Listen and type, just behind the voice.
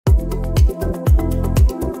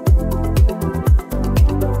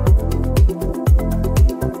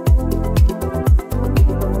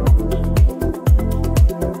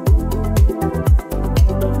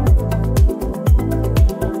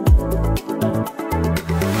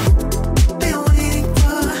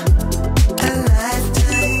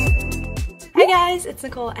it's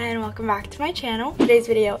Nicole and welcome back to my channel. Today's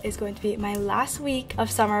video is going to be my last week of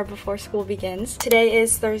summer before school begins. Today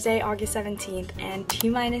is Thursday, August 17th and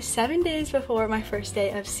T-minus 7 days before my first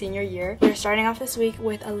day of senior year. We're starting off this week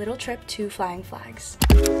with a little trip to Flying Flags.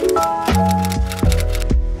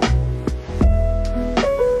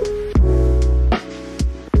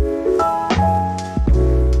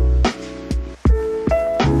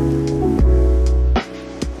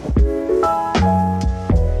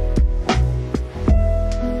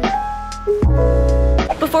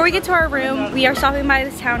 Before we get to our room, we are stopping by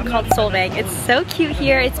this town called Solvang. It's so cute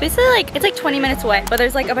here. It's basically like, it's like 20 minutes away, but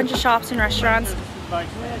there's like a bunch of shops and restaurants.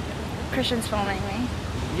 Christian's filming me.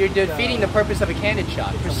 You're defeating the purpose of a candid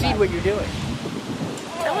shot. Proceed what you're doing.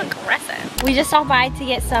 So aggressive. We just stopped by to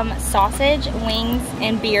get some sausage, wings,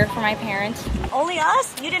 and beer for my parents. Only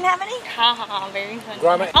us? You didn't have any? Haha, very funny.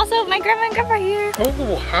 Grandma. Also, my grandma and grandpa are here.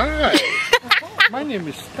 Oh, hi. My name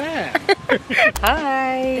is Stan.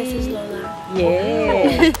 Hi. This is Lola.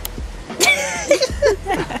 Yeah.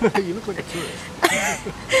 You look like a tourist.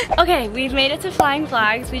 Okay, we've made it to Flying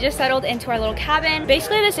Flags. We just settled into our little cabin.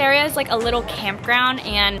 Basically, this area is like a little campground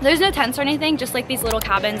and there's no tents or anything, just like these little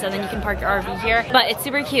cabins, and then you can park your RV here. But it's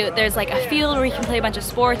super cute. There's like a field where you can play a bunch of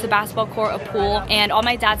sports, a basketball court, a pool, and all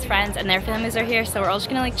my dad's friends and their families are here, so we're all just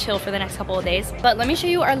gonna like chill for the next couple of days. But let me show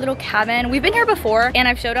you our little cabin. We've been here before and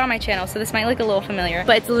I've showed it on my channel, so this might look a little familiar,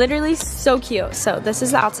 but it's literally so cute. So this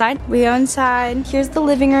is the outside. We go inside. Here's the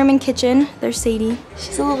living room and kitchen. There's Sadie.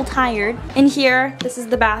 She's a little tired. In here, this is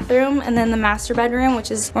the bathroom and then the master bedroom, which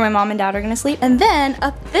is where my mom and dad are gonna sleep. And then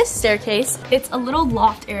up this staircase, it's a little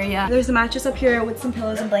loft area. There's a mattress up here with some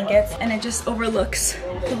pillows and blankets, and it just overlooks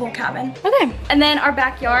the whole cabin. Okay, and then our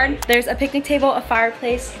backyard, there's a picnic table, a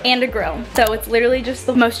fireplace, and a grill. So it's literally just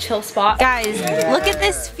the most chill spot. Guys, look at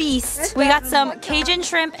this feast. We got some Cajun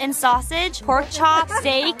shrimp and sausage, pork chop,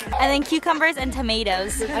 steak, and then cucumbers and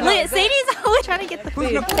tomatoes. Look at Sadie's always trying to get the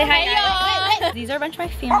food. Say hi, y'all. These are a bunch of my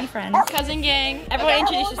family friends. Cousin gang. Everyone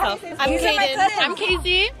introduce yourself. I'm Kaden. I'm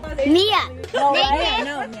Casey. Mia. No, Nathan.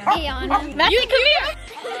 no. Ayana. Matthew, come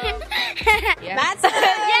here. That's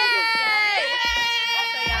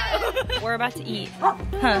Yay! We're about to eat.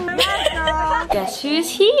 Huh. Guess who's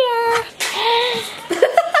here?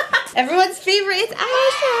 Everyone's favorite, it's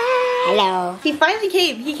Aisha. Hello. He finally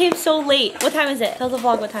came. He came so late. What time is it? Tell the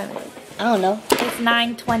vlog what time it is. I don't know. It's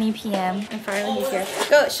 9:20 p.m. and finally he's here.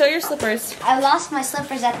 Go, show your slippers. I lost my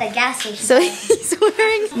slippers at the gas station. So he's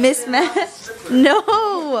wearing mismatched.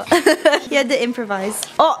 No! He had to improvise.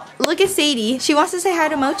 Oh, look at Sadie. She wants to say hi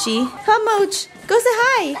to Mochi. Come, Moch. Go say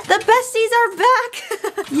hi. The besties are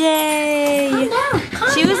back. Yay. Calm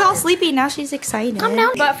down. She was all sleepy. Now she's excited. Calm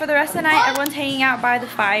down. But for the rest of the night, everyone's hanging out by the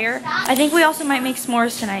fire. I think we also might make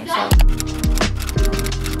s'mores tonight, so.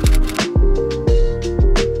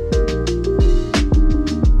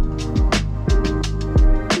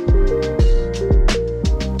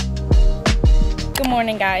 Good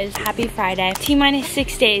morning, guys. Happy Friday. T-minus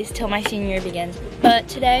 6 days till my senior year begins. But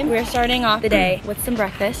today we're starting off the day with some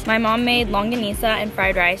breakfast. My mom made longanisa and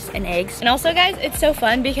fried rice and eggs. And also, guys, it's so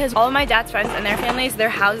fun because all of my dad's friends and their families, their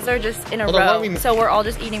houses are just in a row. So we're all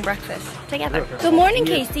just eating breakfast together. Good morning,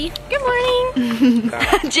 Casey. Good morning.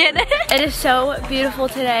 Janet. It is so beautiful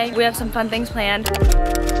today. We have some fun things planned.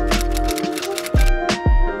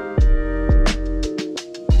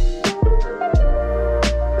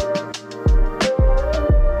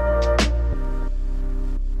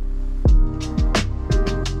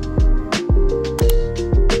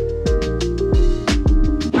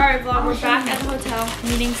 We're back at the hotel,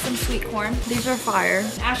 eating some sweet corn. These are fire.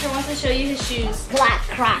 Asher wants to show you his shoes. Black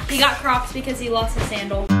Crocs. He got Crocs because he lost his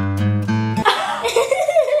sandal.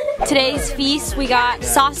 Today's feast, we got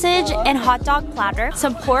sausage and hot dog platter,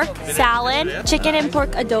 some pork salad, chicken and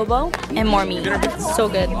pork adobo, and more meat. So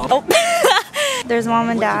good. Oh. There's mom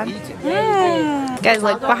and dad. Guys,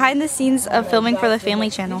 look, behind the scenes of filming for the family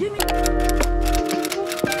channel.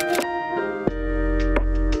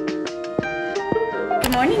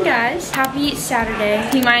 Morning, guys. Happy Saturday.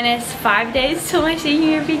 T-minus 5 days till my senior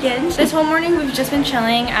year begins. This whole morning we've just been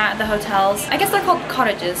chilling at the hotels. I guess they're called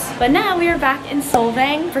cottages. But now we are back in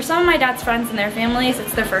Solvang. For some of my dad's friends and their families,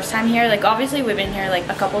 it's their first time here. Like, obviously we've been here like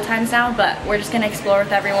a couple times now, but we're just gonna explore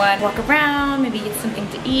with everyone, walk around, maybe get something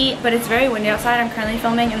to eat. But it's very windy outside. I'm currently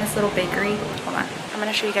filming in this little bakery. Hold on. I'm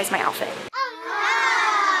gonna show you guys my outfit.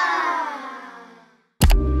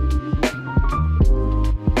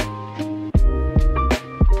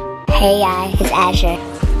 Hey, it's Asher.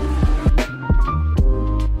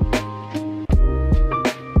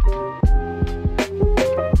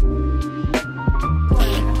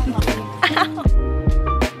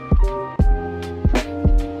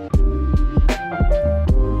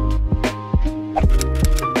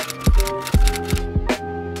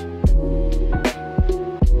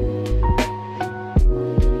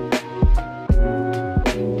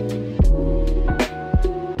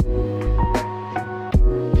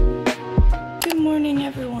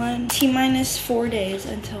 just 4 days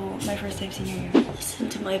until my first day of senior year. Listen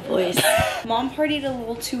to my voice. Mom partied a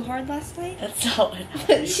little too hard last night. That's not what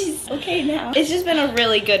But she's okay now. It's just been a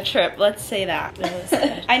really good trip, let's say that.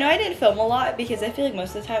 I know I didn't film a lot because I feel like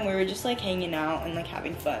most of the time we were just like hanging out and like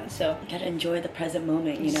having fun, so. You gotta enjoy the present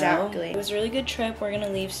moment, you know? Exactly. It was a really good trip. We're gonna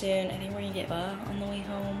leave soon. I think we're gonna get pho on the way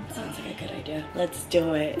home. Sounds like a good idea. Let's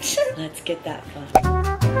do it. Let's get that fun.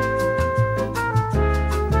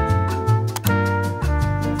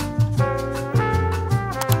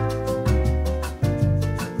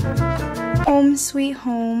 Home sweet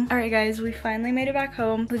home. All right guys, we finally made it back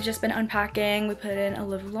home. We've just been unpacking. We put in a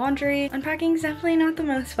load of laundry. Unpacking is definitely not the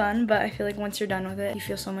most fun, but I feel like once you're done with it, you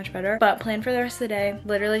feel so much better. But plan for the rest of the day,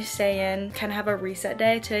 literally stay in, kind of have a reset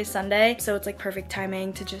day. Today's Sunday, so it's like perfect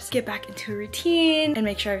timing to just get back into a routine and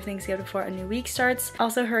make sure everything's good before a new week starts.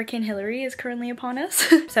 Also, Hurricane Hillary is currently upon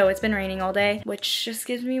us. So it's been raining all day, which just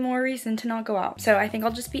gives me more reason to not go out. So I think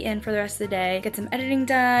I'll just be in for the rest of the day, get some editing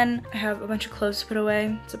done. I have a bunch of clothes to put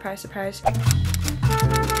away. Surprise, surprise.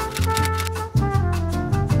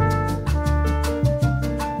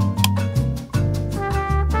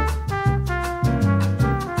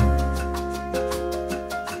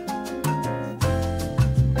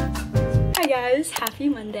 Happy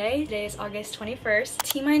Monday. Today is August 21st.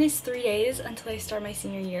 T-minus 3 days until I start my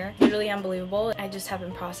senior year. Literally unbelievable. I just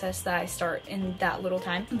haven't processed that I start in that little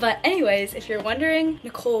time. But anyways, if you're wondering,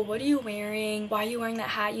 Nicole, what are you wearing? Why are you wearing that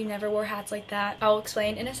hat? You never wore hats like that. I'll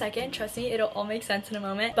explain in a second. Trust me, it'll all make sense in a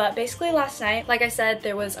moment. But basically last night, like I said,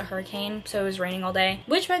 there was a hurricane, so it was raining all day.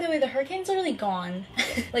 Which, by the way, the hurricane's literally gone.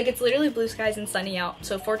 Like, it's literally blue skies and sunny out.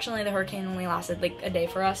 So fortunately, the hurricane only lasted like a day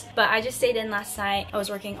for us. But I just stayed in last night. I was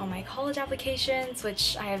working on my college applications,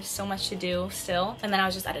 which I have so much to do still, and then I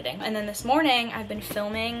was just editing. And then this morning I've been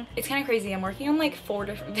filming. It's kind of crazy. I'm working on like 4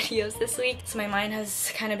 different videos this week, so my mind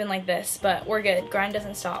has kind of been like this, but we're good. Grind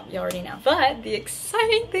doesn't stop, you already know. But the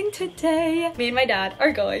exciting thing today, me and my dad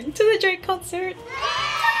are going to the Drake concert.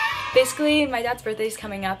 Basically, my dad's birthday is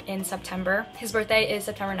coming up in September. His birthday is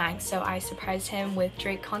September 9th, so I surprised him with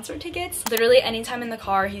Drake concert tickets. Literally anytime in the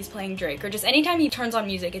car he's playing Drake, or just anytime he turns on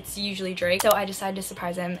music, it's usually Drake. So I decided to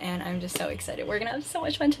surprise him, and I'm just so excited. We're gonna have so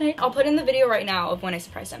much fun tonight. I'll put in the video right now of when I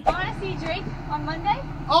surprised him. You wanna see Drake on Monday?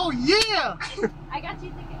 Oh yeah! I got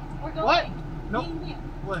you tickets. We're going. What? No. Me and you.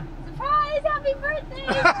 What? Surprise! Happy birthday!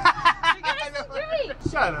 You're gonna see Drake.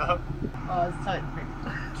 Shut up. Oh, it's tight.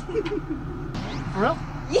 For real?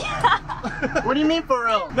 Yeah. What do you mean for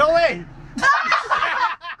real? No way!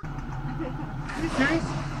 Are you serious?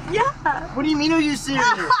 Yeah. What do you mean are you serious?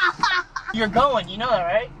 You're going, you know that,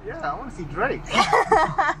 right? Yeah, I want to see Drake. Bye!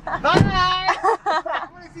 I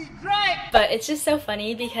want to see Drake! But it's just so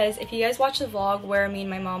funny because if you guys watch the vlog where me and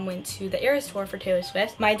my mom went to the Eras tour for Taylor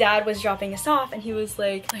Swift, my dad was dropping us off and he was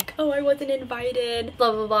like, oh, I wasn't invited,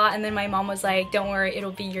 blah, blah, blah. And then my mom was like, don't worry,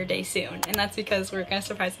 it'll be your day soon. And that's because we're gonna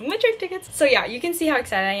surprise him with Drake tickets. So yeah, you can see how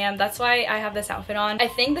excited I am. That's why I have this outfit on. I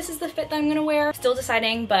think this is the fit that I'm gonna wear. Still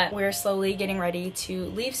deciding, but we're slowly getting ready to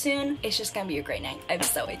leave soon. It's just gonna be a great night. I'm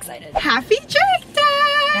so excited. Happy Drake Day!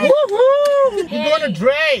 Woohoo! You're going to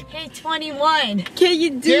Drake! Hey, 21. Can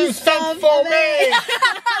you Do something for me!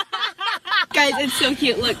 Guys, it's so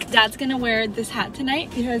cute. Look, Dad's gonna wear this hat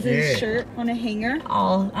tonight. He has his shirt on a hanger.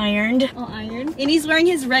 All ironed. All ironed. And he's wearing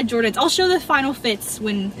his red Jordans. I'll show the final fits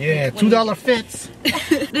when... Yeah, when $2 fits.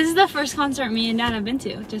 This is the first concert me and Dad have been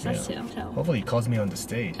to. Just us two. So. Hopefully he calls me on the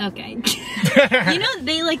stage. Okay. You know,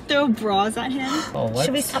 they like throw bras at him. Oh, what?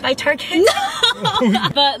 Should we stop by Target? No!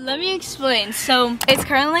 But let me explain. So, it's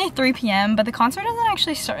currently 3 p.m., but the concert doesn't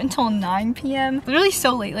actually start until 9 p.m. Literally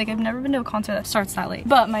so late. Like, I've never been to a concert that starts that late.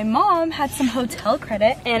 But my mom had some hotel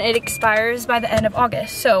credit, and it expires by the end of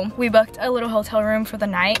August. So, we booked a little hotel room for the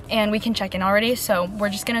night, and we can check in already. So, we're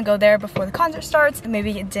just gonna go there before the concert starts, and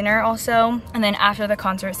maybe get dinner also. And then after the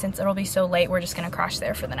concert, since it'll be so late, we're just gonna crash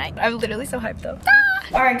there for the night. I'm literally so hyped though.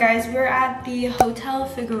 Ah! Alright guys, we're at the Hotel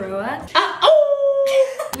Figueroa.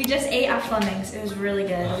 We just ate at Fleming's. It was really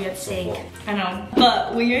good. We had steak. I know.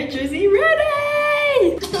 But we are Jersey ready!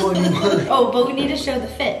 Oh, but we need to show the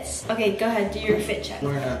fits. Okay, go ahead, do your fit check.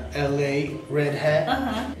 Wearing a LA red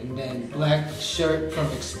hat, and then black shirt from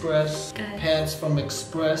Express, Good. pants from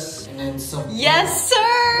Express, and then some. Yes,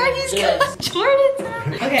 sir! He's got Jordans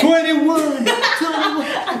on. Okay. 21!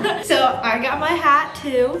 So I got my hat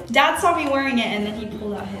too. Dad saw me wearing it and then he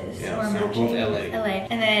pulled out his. Yeah, Or so we're matching both LA. LA.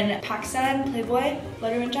 And then Pakistan Playboy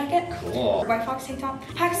Letterman jacket. Cool. White Fox tank top.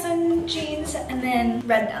 Pakistan jeans and then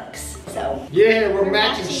red dunks. So Yeah, we're wearing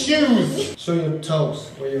matching shoes. Show your toes.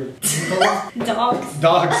 Where your toes? Dogs.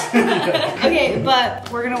 Dogs. Okay, but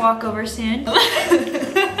we're gonna walk over soon.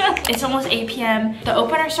 It's almost 8 p.m. The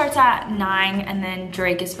opener starts at 9 and then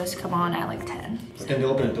Drake is supposed to come on at like 10. But then they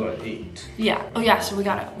open the door at 8. Yeah. Oh yeah, so we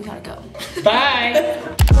gotta go. Bye.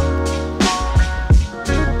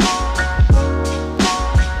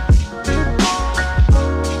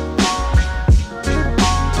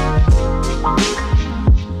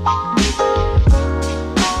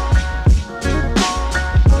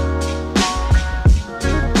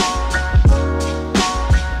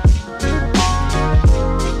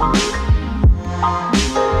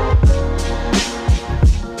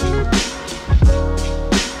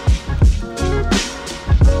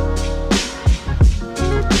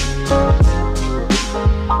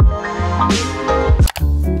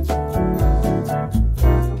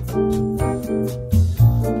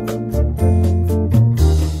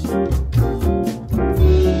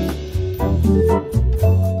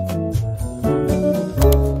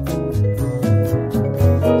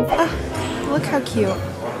 Cute.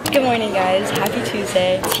 Good morning guys, happy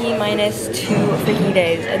Tuesday. T-minus 2 freaking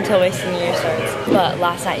days until my senior year starts. But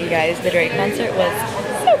last night you guys, the Drake concert was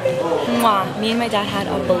so good. Mwah. Me and my dad had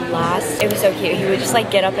a blast. It was so cute. He would just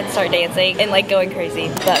like get up and start dancing and like going crazy.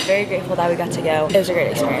 But very grateful that we got to go. It was a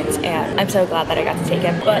great experience and I'm so glad that I got to take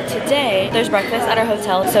him. But today there's breakfast at our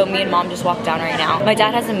hotel, so me and mom just walked down right now. My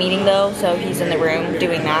dad has a meeting though, so he's in the room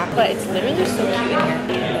doing that. But it's literally so cute in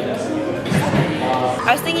here.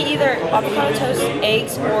 I was thinking either avocado toast,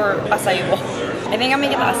 eggs, or acai bowl. I think I'm gonna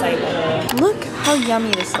get the acai bowl. Look how yummy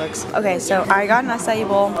this looks. Okay, so I got an acai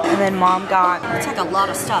bowl, and then mom got... It's like a lot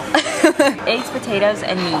of stuff. eggs, potatoes,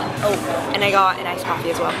 and meat. Oh, and I got an iced coffee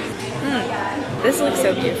as well. This looks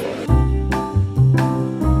so beautiful.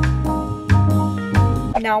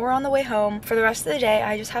 Now we're on the way home. For the rest of the day,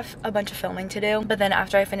 I just have a bunch of filming to do. But then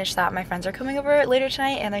after I finish that, my friends are coming over later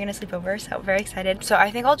tonight and they're gonna sleep over, so very excited. So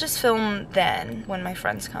I think I'll just film then when my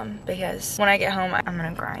friends come, because when I get home, I'm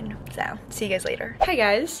gonna grind. So see you guys later. Hi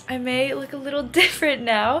guys. I may look a little different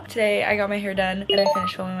now. Today I got my hair done and I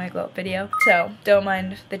finished filming my glow up video. So don't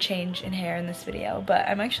mind the change in hair in this video, but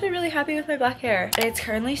I'm actually really happy with my black hair. It's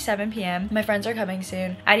currently 7 p.m. My friends are coming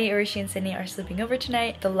soon. Addie, Arishi, and Sydney are sleeping over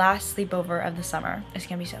tonight. The last sleepover of the summer. It's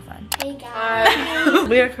gonna be so fun. Hey guys.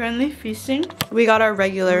 We are currently feasting. We got our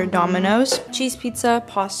regular Domino's, cheese pizza,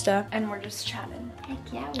 pasta, and we're just chatting.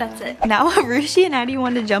 Heck yeah. That's it. Now Arishi and Addie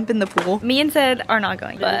want to jump in the pool. Me and Sid are not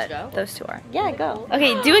going, but those two are. Yeah, go.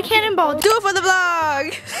 Okay, do a cannonball. Do it for the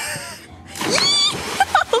vlog.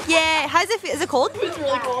 Yeah, how does it feel? Is it cold? It's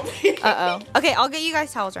really cold. Uh-oh. Okay, I'll get you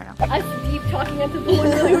guys towels right now. Us deep talking at the pool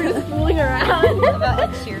and we were just fooling around. About Ed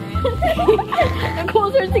Sheeran. Nicole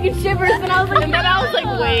started taking shivers and I was like,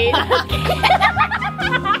 wait.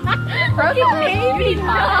 Maybe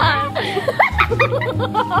not.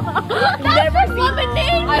 Never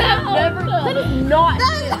lemonade. I have never. That is not.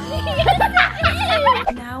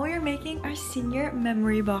 Now we're making our senior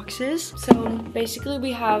memory boxes. So basically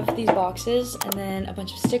we have these boxes and then a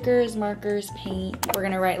bunch of stickers, markers, paint. We're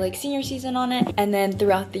gonna write like senior season on it, and then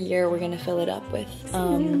throughout the year we're gonna fill it up with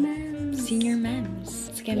senior memes.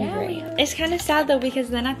 It's gonna be great. It's kind of sad though, because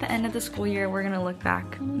then at the end of the school year we're gonna look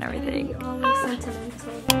back and everything.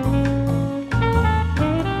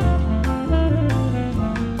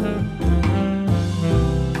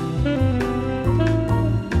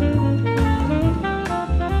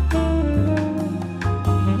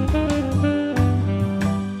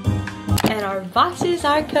 Boxes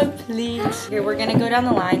are complete. Okay, we're gonna go down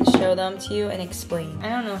the line, show them to you, and explain. I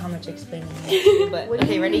don't know how much explaining is, but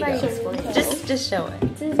okay, ready, go. Just show it.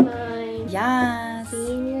 This is mine. Yes.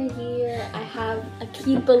 Senior year, I have a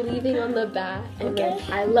keep believing on the back, and then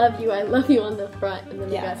I love you on the front, and then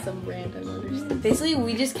we got some random understickers. Basically,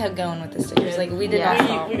 we just kept going with the stickers. Like we did not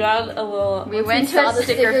stop. We got a little. We went to a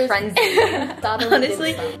sticker frenzy.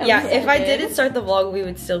 Honestly, yeah. If I didn't start the vlog, we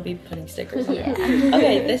would still be putting stickers. Yeah.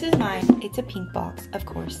 Okay, this is mine. It's a pink box, of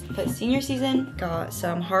course. Put senior season. Got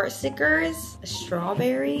some heart stickers. A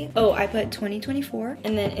strawberry. Oh, I put 2024,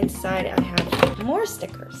 and then inside I have more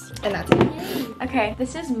stickers, and that's it. Okay,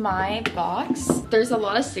 this is my box. There's a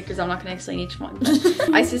lot of stickers. I'm not gonna explain each one.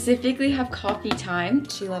 I specifically have coffee time.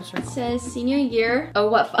 She loves her. It says senior year. Oh,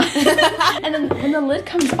 what fun. And then when the lid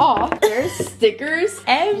comes off, there's stickers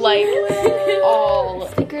like all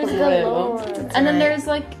Stickers galore. And then there's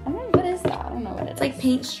like, what is that? I don't know what it is. like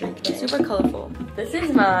paint streak. It's super colorful. This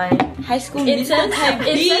is mine. High School It Musical says, type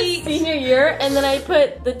it beat. says senior year, and then I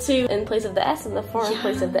put the 2 in place of the S and the 4 in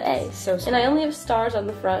place of the A. So And I only have stars on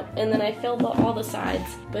the front, and then I filled all the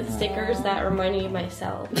sides with stickers that remind me of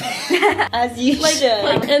myself. As you should.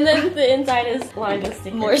 And then the inside is lined with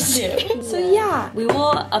stickers. More stickers. So yeah, we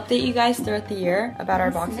will update you guys throughout the year about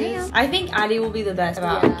our boxes. I think Addie will be the best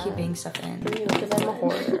about keeping stuff in. Because I'm a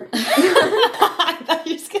hoarder.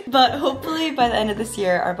 But hopefully by the end of this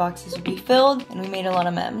year, our boxes will be filled, and we made a lot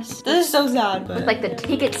of memes. This is so sad, but Like the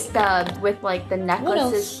ticket stubs with like the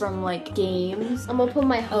necklaces else? from like games. I'm gonna put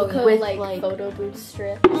my Hoko with, like photo booth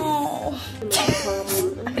strip. oh,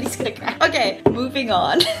 Addie's gonna cry. Okay, moving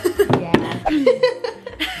on. Yeah.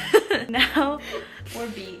 Now we're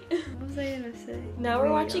beat. What was I gonna say? Now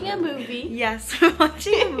we're watching a movie. Yes, we're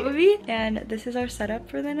watching a movie, and this is our setup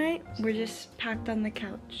for the night. We're just packed on the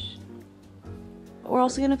couch. We're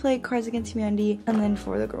also gonna play Cards Against Humanity, and then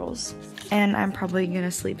for the girls. And I'm probably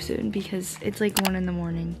gonna sleep soon because it's like 1 in the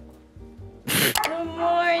morning. Good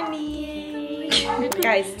morning!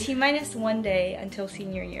 Guys, T-minus 1 day until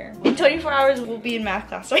senior year. In 24 hours, we'll be in math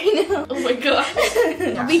class right now. Oh my god.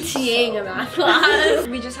 I'll be TAing a math class.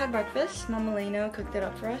 We just had breakfast. Mama Leno cooked it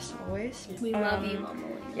up for us, always. We love you, Mama.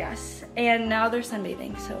 Yes. And now they're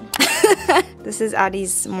sunbathing, so. This is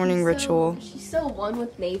Addie's morning ritual. She's so one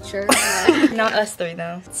with nature. Not us 3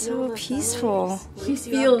 though. It's so peaceful. She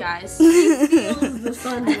feels, guys. She feels the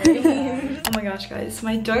sun rays. Oh my gosh, guys.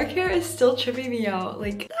 My dark hair is still tripping me out.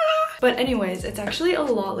 Like, But anyways, it's actually a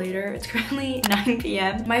lot later. It's currently 9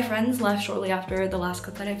 p.m. My friends left shortly after the last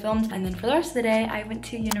clip that I filmed. And then for the rest of the day, I went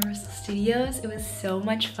to Universal Studios. It was so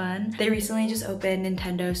much fun. They recently just opened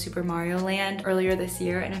Nintendo Super Mario Land earlier this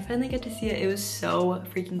year, and I finally got to see it. It was so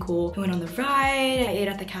freaking cool. We went on the ride, I ate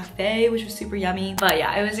at the cafe, which was super yummy. But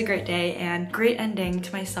yeah, it was a great day and great ending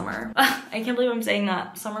to my summer. I can't believe I'm saying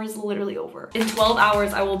that. Summer is literally over. In 12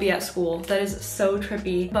 hours, I will be at school. That is so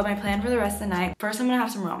trippy. But my plan for the rest of the night, first I'm gonna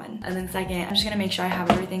have some ramen. And then second, I'm just gonna make sure I have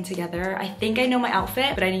everything together. I think I know my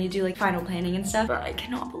outfit, but I need to do like final planning and stuff. But I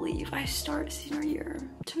cannot believe I start senior year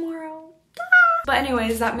tomorrow. But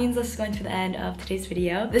anyways, that means this is going to the end of today's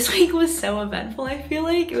video. This week was so eventful, I feel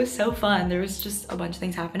like. It was so fun. There was just a bunch of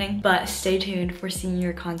things happening. But stay tuned for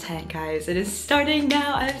senior content, guys. It is starting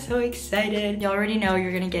now. I'm so excited. You already know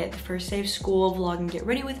you're gonna get the first day of school vlog and get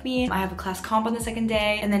ready with me. I have a class comp on the second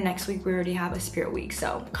day. And then next week, we already have a spirit week.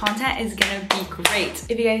 So content is gonna be great.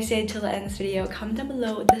 If you guys stayed till the end of this video, comment down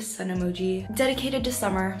below the sun emoji dedicated to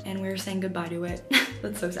summer. And we were saying goodbye to it.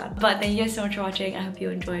 That's so sad. But thank you guys so much for watching. I hope you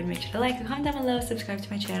enjoyed. Make sure to like and comment down below. Subscribe to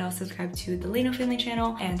my channel, subscribe to the Leno family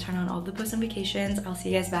channel, and turn on all the post notifications. I'll see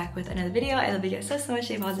you guys back with another video. I love you guys so much.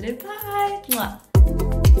 Stay positive. Bye.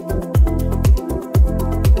 Mwah.